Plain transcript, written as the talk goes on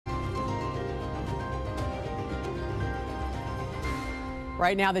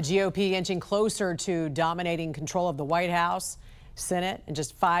Right now, the GOP inching closer to dominating control of the White House, Senate, and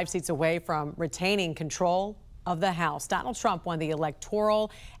just 5 seats away from retaining control of the House. Donald Trump won the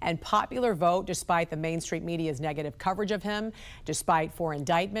electoral and popular vote despite the mainstream media's negative coverage of him, despite 4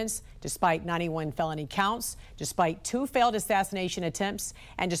 indictments, despite 91 felony counts, despite 2 failed assassination attempts,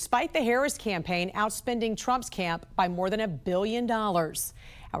 and despite the Harris campaign outspending Trump's camp by more than $1 billion.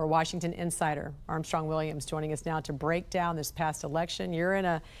 Our Washington insider, Armstrong Williams, joining us now to break down this past election. You're in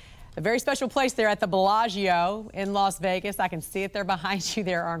a very special place there at the Bellagio in Las Vegas. I can see it there behind you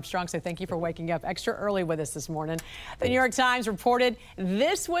there, Armstrong, so thank you for waking up extra early with us this morning. The New York Times reported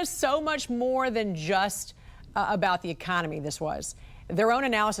this was so much more than just about the economy. This was. Their own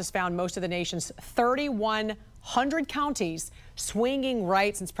analysis found most of the nation's 3,100 counties swinging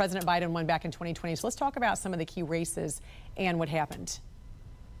right since President Biden won back in 2020. So let's talk about some of the key races and what happened.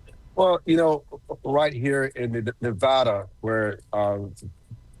 Well, you know, right here in Nevada, where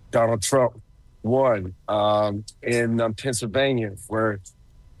Donald Trump won, in Pennsylvania, where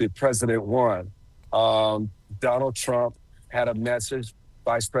the president won, Donald Trump had a message.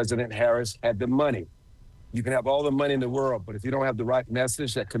 Vice President Harris had the money. You can have all the money in the world, but if you don't have the right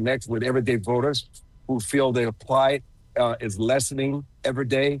message that connects with everyday voters who feel their plight is lessening every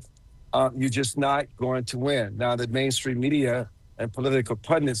day, you're just not going to win. Now, the mainstream media and political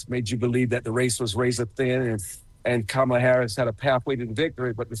pundits made you believe that the race was razor thin and Kamala Harris had a pathway to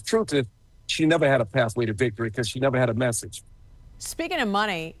victory. But the truth is, she never had a pathway to victory because she never had a message. Speaking of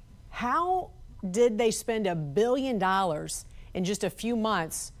money, how did they spend $1 billion in just a few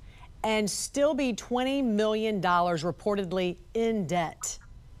months and still be $20 million reportedly in debt?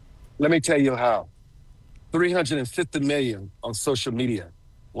 Let me tell you how. $350 million on social media.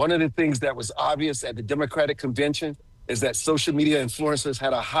 One of the things that was obvious at the Democratic convention is that social media influencers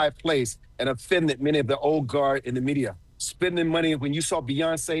had a high place and offended many of the old guard in the media. Spending money, when you saw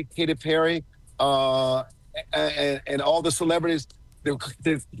Beyonce, Katy Perry, and all the celebrities,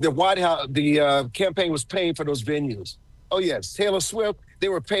 the White House, the campaign was paying for those venues. Oh yes, Taylor Swift, they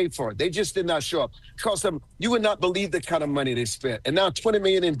were paid for it. They just did not show up. Cost them, you would not believe the kind of money they spent. And now $20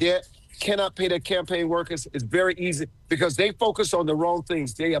 million in debt, cannot pay their campaign workers. It's very easy because they focus on the wrong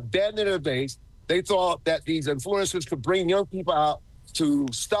things. They abandoned their base. They thought that these influencers could bring young people out to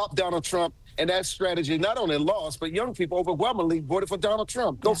stop Donald Trump. And that strategy not only lost, but young people overwhelmingly voted for Donald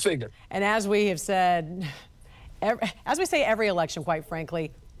Trump. Go figure. And as we have said, as we say every election, quite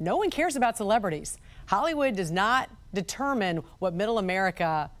frankly, no one cares about celebrities. Hollywood does not determine what middle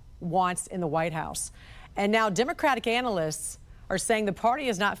America wants in the White House. And now Democratic analysts are saying the party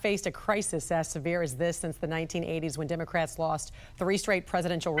has not faced a crisis as severe as this since the 1980s, when Democrats lost 3 straight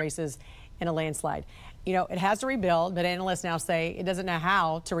presidential races in a landslide. You know, it has to rebuild, but analysts now say it doesn't know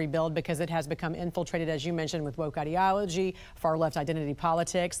how to rebuild because it has become infiltrated, as you mentioned, with woke ideology, far-left identity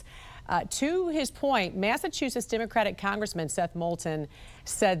politics. To his point, Massachusetts Democratic Congressman Seth Moulton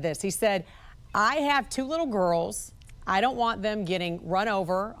said this. He said, "I have 2 little girls. I don't want them getting run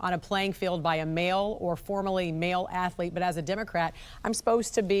over on a playing field by a male or formerly male athlete, but as a Democrat, I'm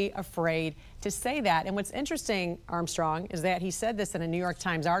supposed to be afraid to say that." And what's interesting, Armstrong, is that he said this in a New York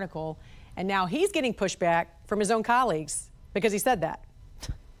Times article, and now he's getting pushback from his own colleagues because he said that.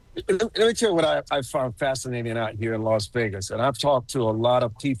 Let me tell you what I found fascinating out here in Las Vegas, and I've talked to a lot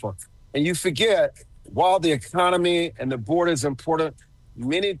of people, and you forget, while the economy and the border is important,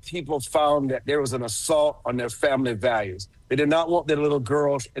 many people found that there was an assault on their family values. They did not want their little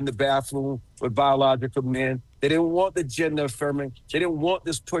girls in the bathroom with biological men. They didn't want the gender affirming. They didn't want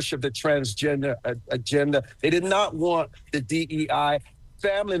this push of the transgender agenda. They did not want the DEI.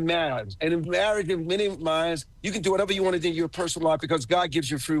 Family matters. And in marriage, in many minds, you can do whatever you want to do in your personal life because God gives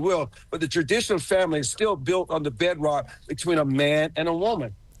you free will. But the traditional family is still built on the bedrock between a man and a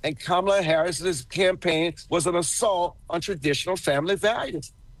woman. And Kamala Harris's campaign was an assault on traditional family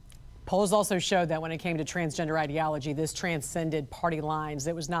values. Polls also showed that when it came to transgender ideology, this transcended party lines.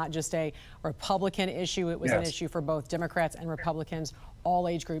 It was not just a Republican issue. It was an issue for both Democrats and Republicans, all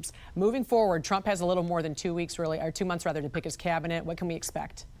age groups. Moving forward, Trump has a little more than 2 weeks, really, or 2 months rather, to pick his cabinet. What can we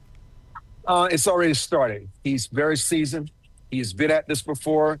expect? It's already started. He's very seasoned. He's been at this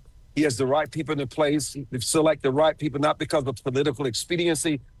before. He has the right people in place. They select the right people, not because of political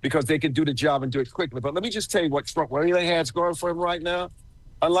expediency, because they can do the job and do it quickly. But let me just tell you what Trump really has going for him right now.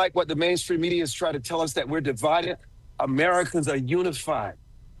 Unlike what the mainstream media is trying to tell us that we're divided, Americans are unified.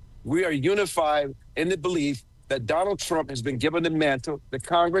 We are unified in the belief that Donald Trump has been given the mantle, the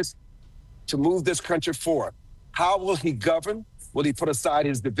Congress, to move this country forward. How will he govern? Will he put aside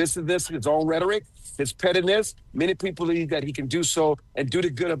his divisiveness, his own rhetoric, his pettiness? Many people believe that he can do so and do the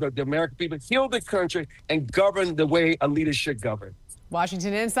good of the American people, heal the country, and govern the way a leader should govern.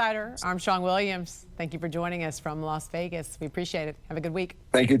 Washington insider Armstrong Williams, thank you for joining us from Las Vegas. We appreciate it. Have a good week.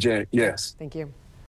 Thank you, Jay. Yes. Thank you.